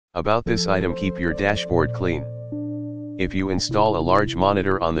About this item: keep your dashboard clean. If you install a large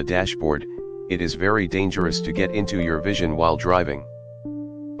monitor on the dashboard, it is very dangerous to get into your vision while driving.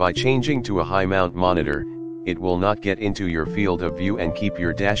 By changing to a high mount monitor, it will not get into your field of view and keep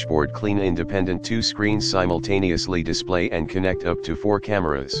your dashboard clean. Independent 2 screens simultaneously display and connect up to 4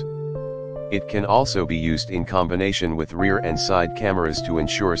 cameras. It can also be used in combination with rear and side cameras to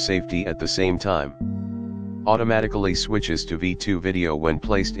ensure safety at the same time. Automatically switches to V2 video when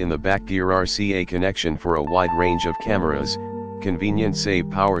placed in the back gear. Rca connection for a wide range of cameras. Convenient save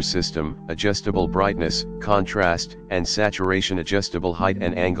power system, adjustable brightness, contrast, and saturation, adjustable height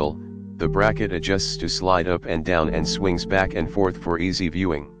and angle. The bracket adjusts to slide up and down and swings back and forth for easy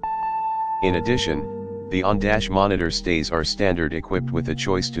viewing. In addition, the on-dash monitor stays are standard equipped with a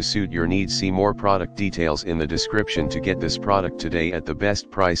choice to suit your needs. See more product details in the description to get this product today at the best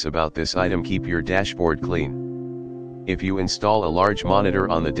price. About this item: keep your dashboard clean. If you install a large monitor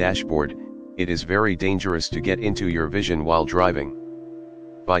on the dashboard, it is very dangerous to get into your vision while driving.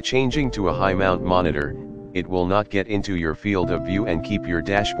 By changing to a high mount monitor, it will not get into your field of view and keep your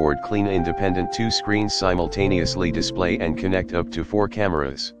dashboard clean. Independent 2 screens simultaneously display and connect up to 4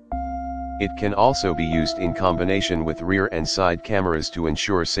 cameras. It can also be used in combination with rear and side cameras to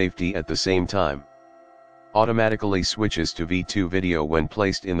ensure safety at the same time. Automatically switches to V2 video when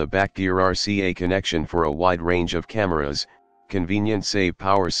placed in the back gear. Rca connection for a wide range of cameras. Convenient save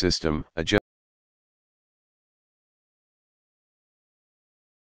power system,